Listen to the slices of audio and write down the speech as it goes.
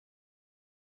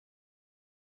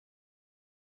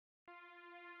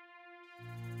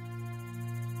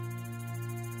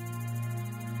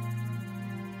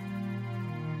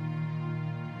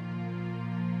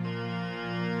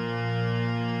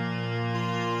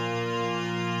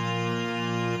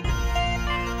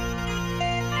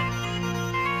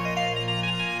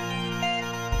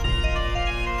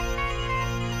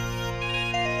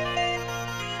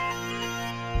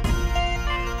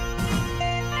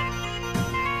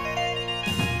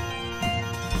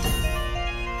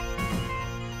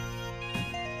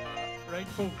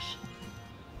Folks,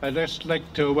 I'd just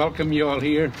like to welcome you all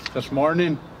here this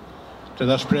morning to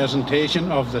this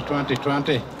presentation of the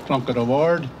 2020 Plunkett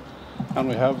Award, and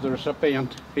we have the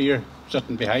recipient here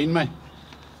sitting behind me,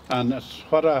 and it's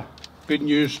what a good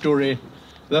news story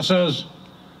this is.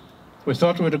 We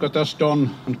thought we'd have got this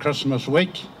done on Christmas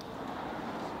week,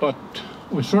 but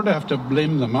we sort of have to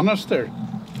blame the minister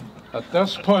at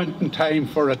this point in time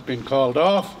for it being called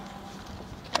off.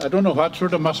 I don't know what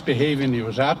sort of misbehaving he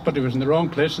was at, but he was in the wrong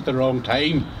place at the wrong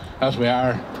time, as we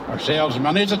are ourselves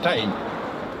many a time.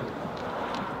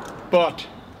 But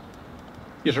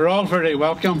you're all very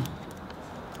welcome,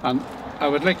 and I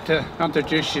would like to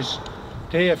introduce you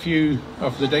to a few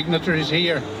of the dignitaries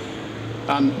here.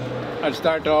 And I'll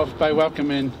start off by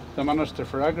welcoming the Minister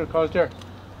for Agriculture,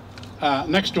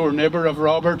 next door neighbour of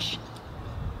Roberts.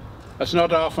 It's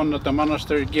not often that the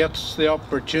Minister gets the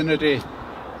opportunity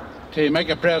to make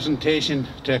a presentation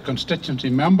to a constituency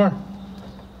member,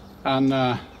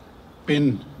 and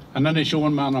being an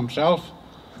Inishowen man himself,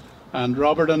 and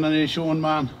Robert an Inishowen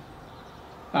man,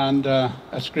 and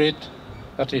it's great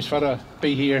that he's got to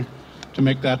be here to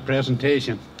make that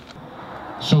presentation.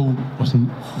 So, with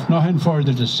nothing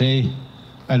further to say,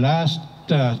 I'll ask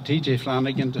TJ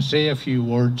Flanagan to say a few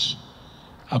words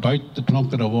about the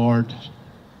Plunkett Award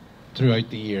throughout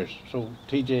the years. So,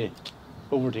 TJ,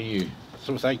 over to you.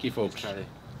 So thank you, folks. Charlie.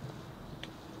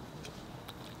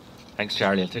 Thanks,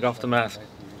 Charlie. I'll take off the mask.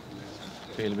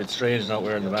 Feel a bit strange not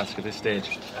wearing the mask at this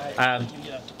stage.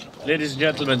 Ladies and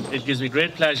gentlemen, it gives me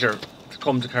great pleasure to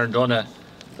come to Carndonagh,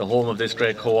 the home of this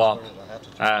great co-op,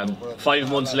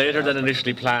 5 months later than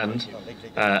initially planned,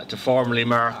 to formally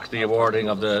mark the awarding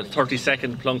of the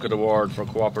 32nd Plunkett Award for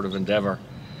Cooperative Endeavour.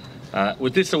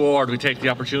 With this award, we take the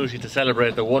opportunity to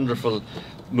celebrate the wonderful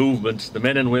movement, the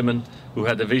men and women who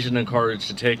had the vision and courage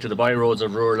to take to the byroads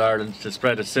of rural Ireland to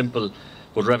spread a simple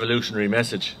but revolutionary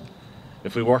message.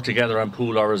 If we work together and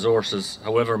pool our resources,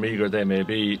 however meagre they may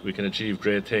be, we can achieve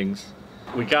great things.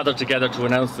 We gathered together to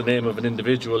announce the name of an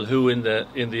individual who, in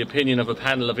the opinion of a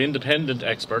panel of independent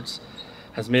experts,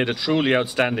 has made a truly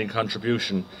outstanding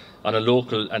contribution on a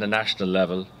local and a national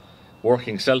level,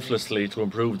 working selflessly to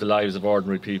improve the lives of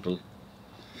ordinary people.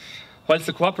 Whilst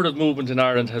the cooperative movement in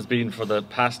Ireland has been for the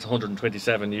past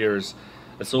 127 years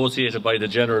associated by the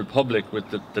general public with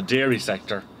the dairy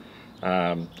sector,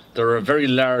 there are a very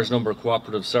large number of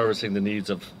cooperatives servicing the needs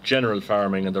of general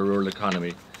farming and the rural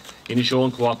economy.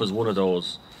 Inishowen Co-op is one of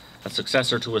those, a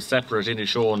successor to a separate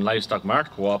Inishowen Livestock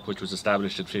Mart Co-op which was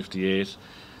established in '58.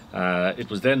 It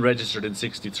was then registered in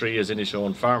 '63 as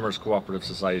Inishowen Farmers Cooperative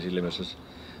Society Limited.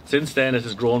 Since then it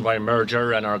has grown by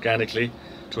merger and organically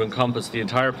to encompass the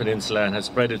entire peninsula and has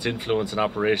spread its influence and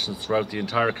operations throughout the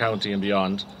entire county and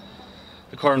beyond.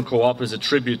 The current co-op is a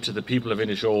tribute to the people of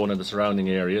Inishowen and the surrounding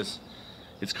areas.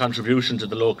 Its contribution to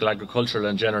the local agricultural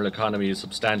and general economy is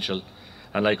substantial,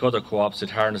 and like other co-ops, it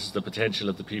harnesses the potential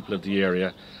of the people of the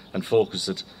area and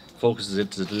focuses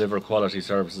it to deliver quality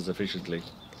services efficiently.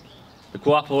 The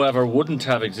co-op, however, wouldn't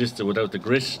have existed without the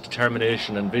grit,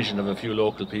 determination and vision of a few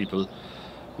local people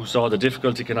who saw the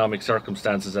difficult economic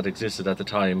circumstances that existed at the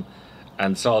time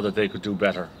and saw that they could do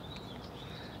better.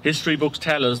 History books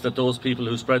tell us that those people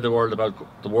who spread the word about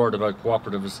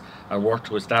cooperatives and worked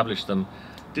to establish them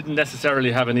didn't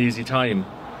necessarily have an easy time.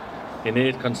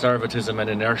 Innate conservatism and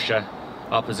inertia,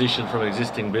 opposition from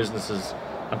existing businesses,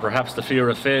 and perhaps the fear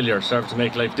of failure served to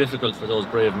make life difficult for those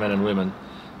brave men and women,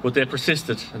 but they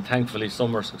persisted, and thankfully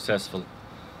some were successful.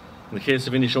 In the case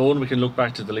of Inishowen, we can look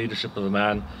back to the leadership of a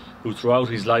man who throughout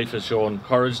his life has shown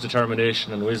courage,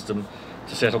 determination and wisdom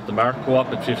to set up the Mart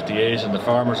Co-op in '58 and the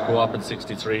Farmers Co-op in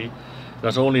 '63.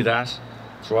 Not only that,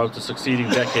 throughout the succeeding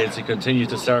decades he continued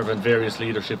to serve in various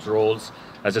leadership roles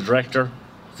as a director,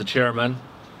 as a chairman,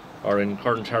 or in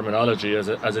current terminology as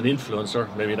an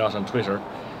influencer, maybe not on Twitter,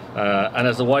 and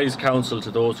as a wise counsel to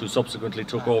those who subsequently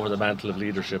took over the mantle of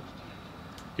leadership.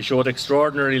 He showed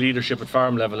extraordinary leadership at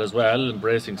farm level as well,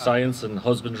 embracing science and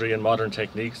husbandry and modern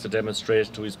techniques to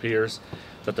demonstrate to his peers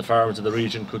that the farms of the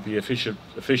region could be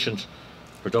efficient,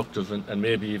 productive and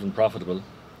maybe even profitable.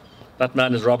 That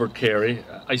man is Robert Carey.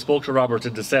 I spoke to Robert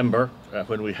in December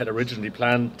when we had originally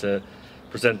planned to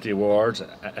present the award,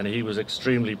 and he was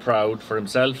extremely proud for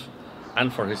himself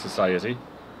and for his society.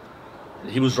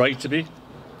 He was right to be.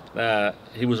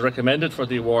 He was recommended for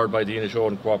the award by the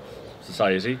Inishowen Co-op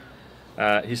Society.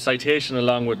 His citation,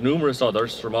 along with numerous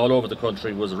others from all over the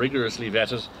country, was rigorously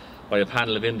vetted by a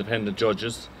panel of independent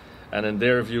judges, and in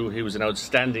their view he was an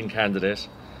outstanding candidate,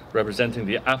 representing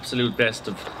the absolute best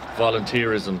of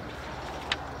volunteerism,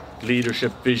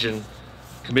 leadership, vision,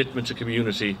 commitment to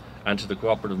community and to the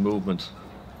cooperative movement.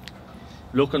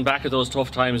 looking back at those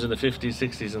tough times in the 50s,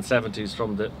 60s and 70s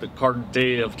from the current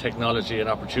day of technology and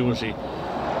opportunity,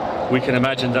 we can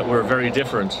imagine that we're very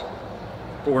different.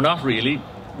 But we're not really.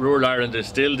 Rural Ireland is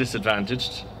still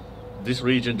disadvantaged. This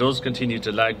region does continue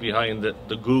to lag behind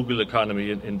the Google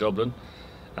economy in Dublin.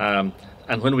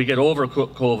 And when we get over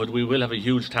COVID, we will have a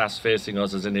huge task facing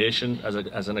us as a nation,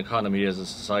 as an economy, as a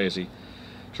society,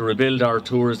 to rebuild our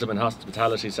tourism and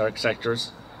hospitality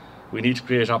sectors. We need to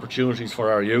create opportunities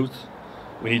for our youth.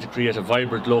 We need to create a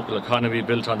vibrant local economy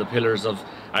built on the pillars of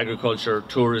agriculture,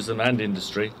 tourism and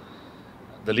industry.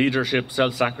 The leadership,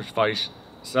 self-sacrifice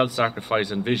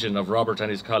and vision of Robert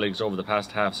and his colleagues over the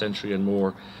past half century and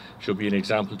more should be an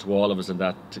example to all of us in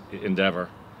that endeavour.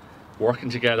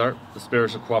 Working together, the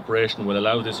spirit of cooperation will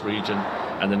allow this region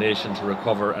and the nation to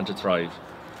recover and to thrive.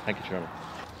 Thank you, Chairman.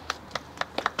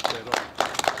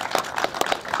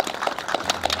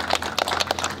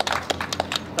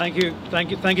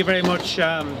 Thank you very much,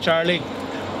 Charlie.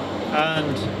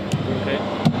 And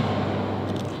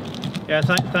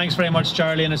thanks very much,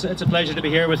 Charlie. And it's a pleasure to be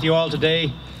here with you all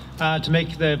today to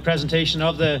make the presentation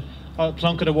of the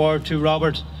Plunkett Award to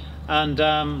Robert,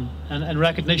 and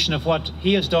recognition of what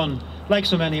he has done, like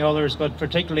so many others, but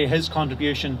particularly his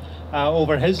contribution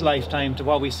over his lifetime to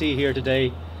what we see here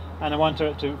today. And I want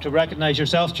to recognise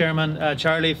yourself, Chairman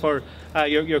Charlie, for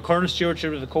your current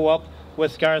stewardship of the co-op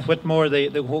with Gareth Whitmore,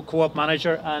 the co-op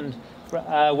manager, and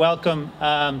welcome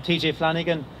TJ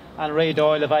Flanagan and Ray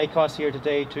Doyle of ICOS here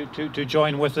today to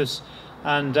join with us.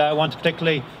 And I want to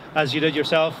particularly, as you did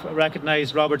yourself,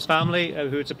 recognise Robert's family,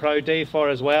 who it's a proud day for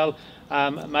as well.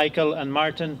 Michael and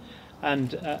Martin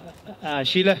and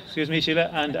Sheila,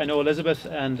 and I know Elizabeth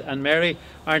and Mary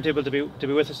aren't able to be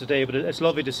with us today, but it's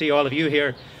lovely to see all of you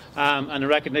here, and a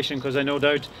recognition, because I no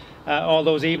doubt all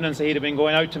those evenings that he'd have been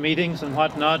going out to meetings and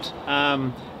whatnot,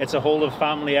 it's a whole of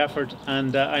family effort,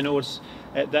 and I know it's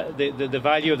the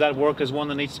value of that work is one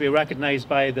that needs to be recognised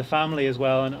by the family as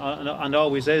well, and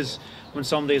always is when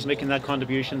somebody is making that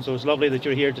contribution. So it's lovely that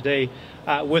you're here today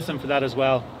with them for that as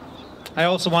well. I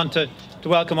also want to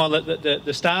welcome all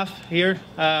the staff here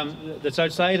that's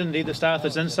outside, and indeed the staff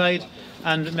that's inside,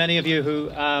 and many of you who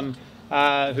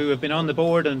have been on the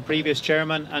board and previous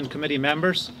chairman and committee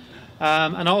members,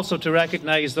 and also to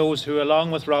recognise those who,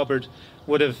 along with Robert,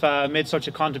 would have made such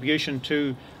a contribution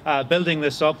to building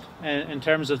this up in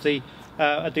terms of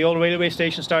at the old railway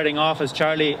station starting off, as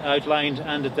Charlie outlined,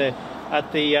 and at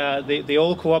the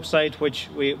old co-op site, which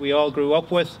we all grew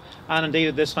up with, and indeed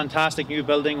at this fantastic new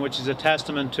building, which is a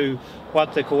testament to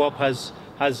what the co-op has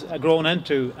grown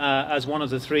into as one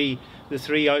of the three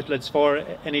outlets for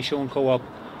Inishowen Co-op.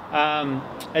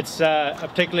 It's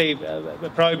particularly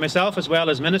proud myself as well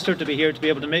as Minister to be here to be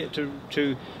able to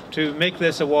make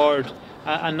this award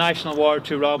a national award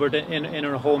to Robert in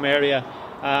our home area.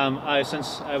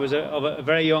 Since I was of a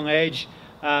very young age,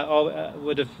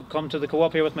 would have come to the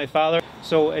co-op here with my father.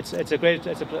 So it's a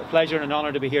pleasure and an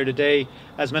honour to be here today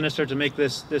as Minister to make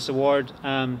this award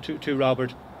to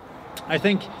Robert. I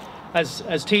think, as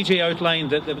TJ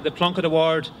outlined, the Plunkett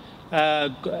Award,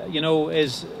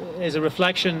 is a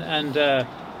reflection and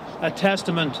a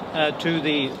testament to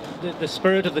the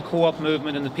spirit of the co-op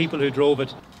movement and the people who drove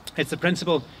it. It's the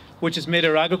principle which has made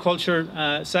our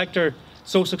agriculture sector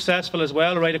so successful as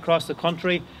well right across the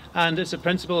country, and it's a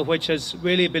principle which has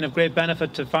really been of great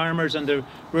benefit to farmers and the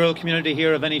rural community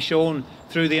here of Inishowen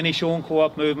through the Inishowen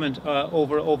Co-op movement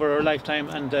over our lifetime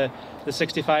and the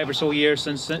 65 or so years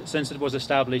since it was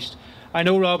established. I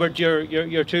know, Robert,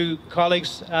 your two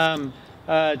colleagues,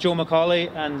 Joe Macaulay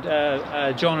and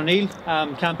John O'Neill,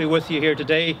 can't be with you here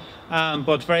today,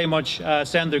 but very much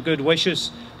send their good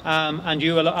wishes, and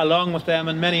you, along with them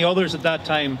and many others at that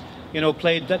time,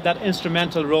 played that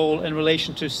instrumental role in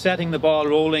relation to setting the ball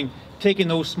rolling, taking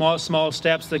those small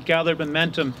steps that gathered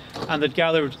momentum and that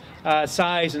gathered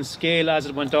size and scale as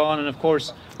it went on. And of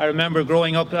course, I remember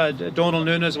growing up, Donald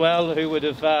Noon as well, who would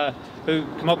have who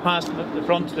come up past the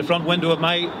front window of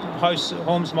my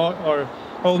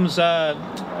homes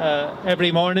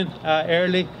every morning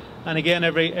early, and again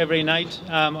every night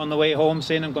on the way home,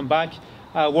 seeing him come back,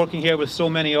 working here with so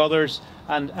many others,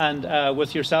 and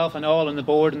with yourself and all on the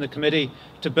board and the committee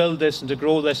to build this and to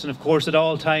grow this, and of course at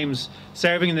all times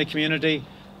serving in the community,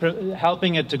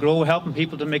 helping it to grow, helping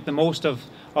people to make the most of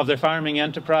their farming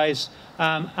enterprise,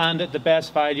 and at the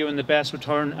best value and the best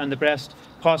return and the best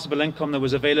possible income that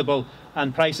was available,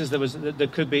 and prices that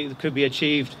could be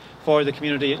achieved for the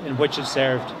community in which it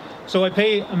served. So I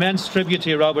pay immense tribute to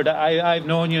you, Robert. I've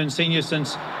known you and seen you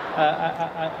since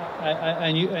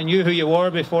I knew who you were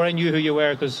before I knew who you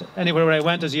were, because anywhere where I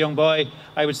went as a young boy,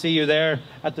 I would see you there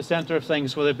at the centre of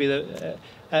things, whether it be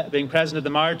being present at the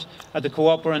Mart, at the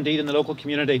Co-op, or indeed in the local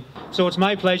community. So it's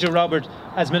my pleasure, Robert,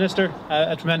 as Minister,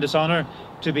 a tremendous honour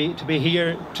to be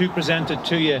here to present it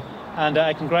to you. And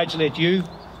I congratulate you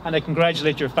and I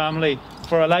congratulate your family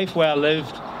for a life well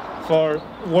lived, for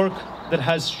work that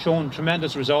has shown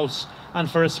tremendous results, and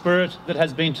for a spirit that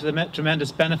has been to the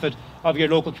tremendous benefit of your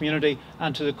local community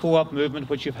and to the Co-op movement,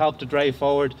 which you've helped to drive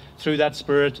forward through that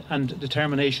spirit and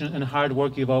determination and hard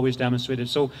work you've always demonstrated.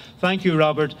 So thank you,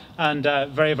 Robert, and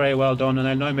very, very well done. And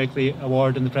I'll now make the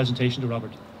award and the presentation to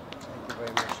Robert.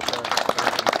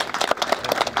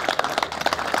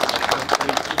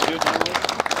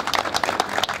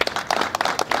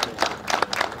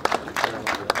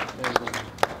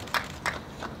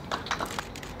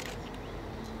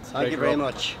 Thank you very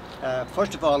much.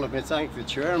 First of all, let me thank the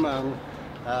Chairman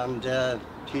and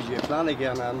TJ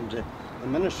Flanagan and the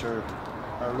Minister,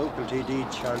 our local TD,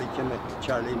 Charlie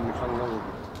McConalogue,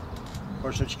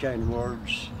 for such kind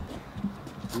words.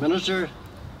 Minister,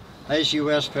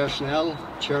 ICOS personnel,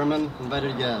 Chairman,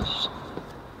 invited guests.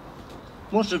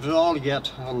 Most of us all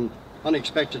get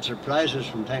unexpected surprises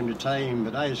from time to time,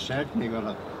 but I certainly got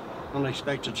an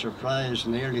unexpected surprise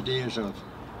in the early days of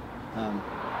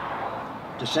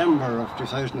December of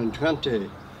 2020,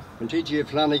 when TJ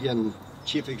Flanagan,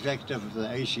 Chief Executive of the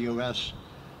ICOS,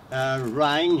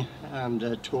 rang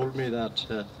and told me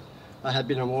that I had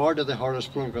been awarded the Horace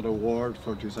Plunkett Award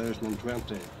for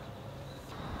 2020.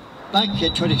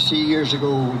 Back 23 years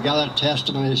ago, we gathered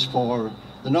testimonies for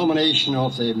the nomination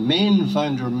of the main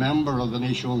founder member of the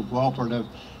Nation Cooperative,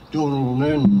 Donald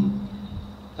Noon.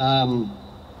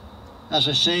 As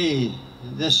I say,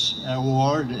 this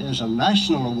award is a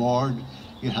national award.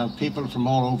 You have people from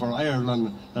all over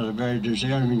Ireland that are very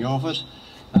deserving of it,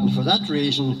 and for that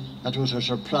reason it was a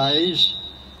surprise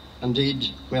indeed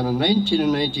when in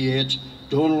 1998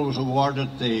 Donald was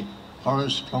awarded the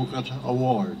Horace Plunkett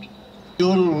Award.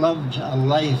 Donald lived a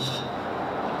life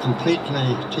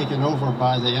completely taken over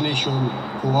by the Inishowen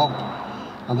Co-op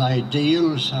and the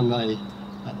ideals and the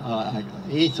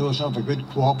ethos of a good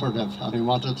cooperative, and he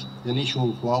wanted the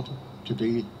Inishowen Co-op to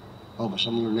be of a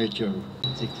similar nature.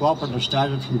 The cooperative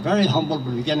started from very humble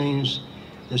beginnings.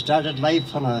 They started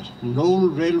life on an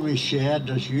old railway shed,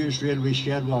 a used railway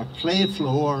shed with a clay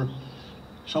floor,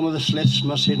 some of the slits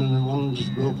missing and the ones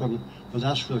broken, but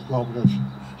that's where the cooperative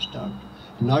started.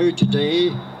 Now today,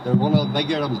 they're one of the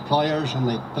bigger employers on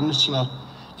the peninsula,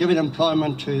 giving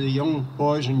employment to the young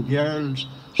boys and girls,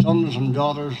 sons and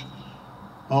daughters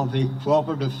of the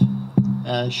cooperative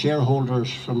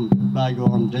shareholders from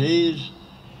bygone days.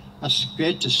 It's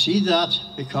great to see that,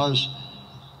 because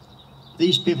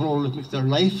these people will make their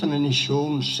life in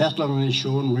Inishowen, settle in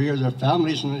Inishowen, rear their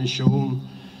families in Inishowen.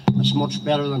 It's much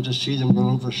better than to see them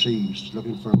going overseas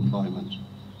looking for employment.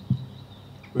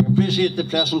 We appreciate the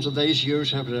presence of these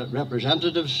year's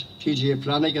representatives, TJ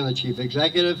Flanagan, the Chief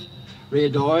Executive, Ray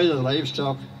Doyle, the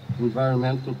Livestock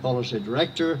Environmental Policy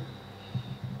Director.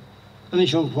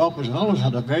 Inishowen Co-op has always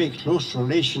had a very close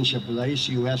relationship with the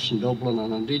ICOS in Dublin,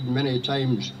 and indeed many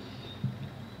times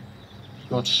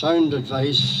got sound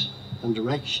advice and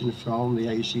direction from the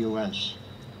ICOS.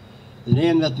 The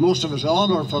name that most of us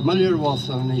all are familiar with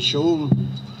in Inishowen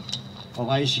of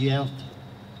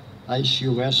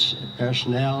ICOS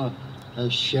personnel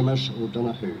is Seamus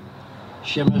O'Donoghue.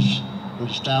 Seamus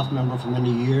was a staff member for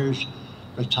many years,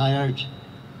 retired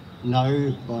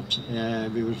now, but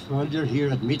we were familiar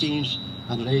here at meetings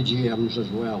and at AGMs as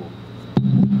well.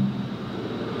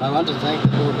 I want to thank the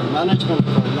Board of Management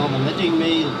for nominating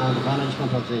me, the Board of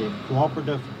Management of the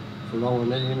Cooperative for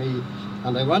nominating me,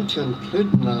 and I want to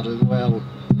include in that as well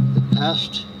the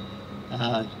past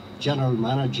General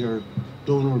Manager,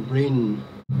 Donald Breen,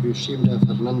 who seemed to have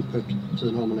had an input to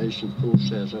the nomination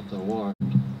process of the award.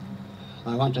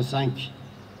 I want to thank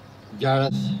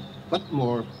Gareth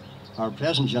Whitmore, our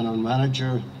present General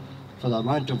Manager, for the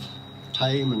amount of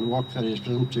time and work that he's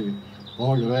put into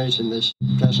organising this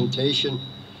presentation.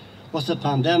 With the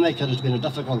pandemic, it has been a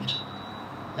difficult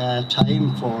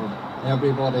time for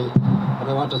everybody, but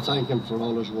I want to thank him for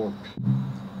all his work.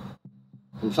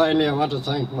 And finally, I want to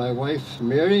thank my wife,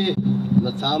 Mary, and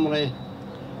the family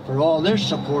for all their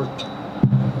support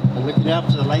and looking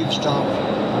after the livestock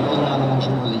and other animals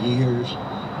over the years,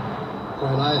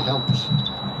 while I helped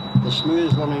the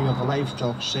smooth running of the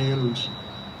livestock sales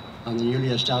and the newly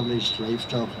established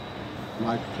livestock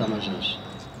market premises.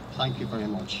 Thank you very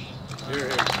much. Here, here.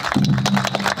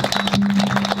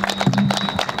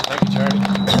 Thank you, Charlie.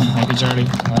 Thank you, Charlie.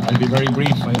 I'll be very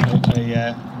brief.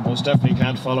 I most definitely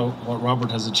can't follow what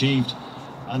Robert has achieved.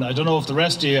 And I don't know if the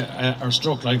rest of you are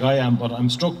struck like I am, but I'm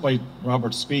struck by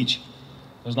Robert's speech.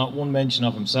 There's not one mention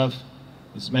of himself.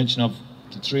 There's mention of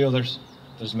the three others.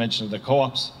 There's mention of the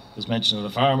co-ops. There's mention of the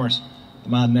farmers. The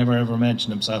man never ever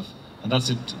mentioned himself. And that's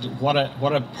it. What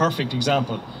a perfect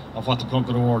example of what the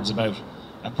Plunkett Award is about.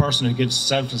 A person who gives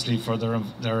selflessly for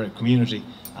their community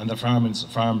and their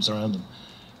farms around them.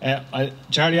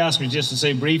 Charlie asked me just to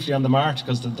say briefly on the Mart,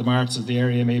 because the Mart's is the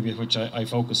area maybe which I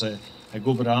focus a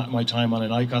good bit of my time on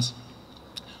in ICOS.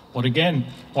 But again,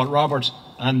 what Robert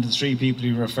and the three people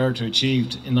he referred to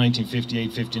achieved in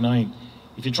 1958-59,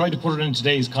 if you try to put it in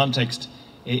today's context,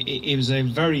 it was a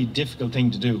very difficult thing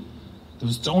to do. There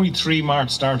was only 3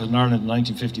 marts started in Ireland in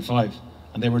 1955,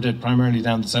 and they were did primarily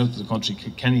down the south of the country,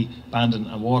 Kilkenny, Bandon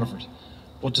and Waterford.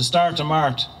 But to start a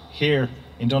mart here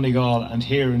in Donegal and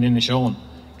here in Inishowen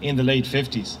in the late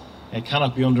 50s, it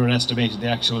cannot be underestimated, the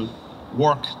actual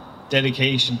work,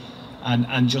 dedication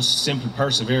and just simple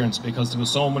perseverance, because there were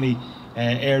so many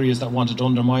areas that wanted to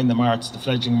undermine the marts, the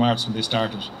fledgling marts, when they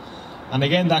started. And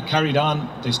again, that carried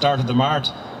on. They started the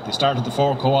mart, they started the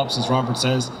 4 co-ops, as Robert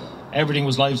says. Everything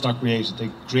was livestock related. They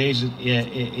created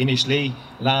initially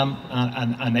lamb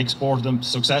and exported them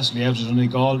successfully out of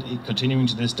Donegal, continuing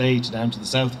to this day to down to the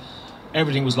south.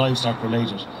 Everything was livestock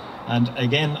related. And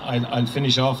again, I'll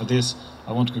finish off with this.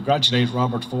 I want to congratulate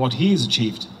Robert for what he's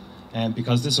achieved,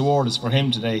 because this award is for him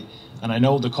today. And I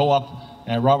know the co-op,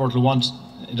 Robert will want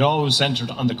it always centred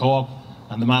on the co-op,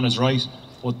 and the man is right,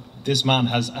 but this man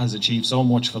has achieved so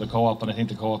much for the co-op, and I think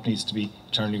the co-op needs to be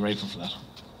eternally grateful for that.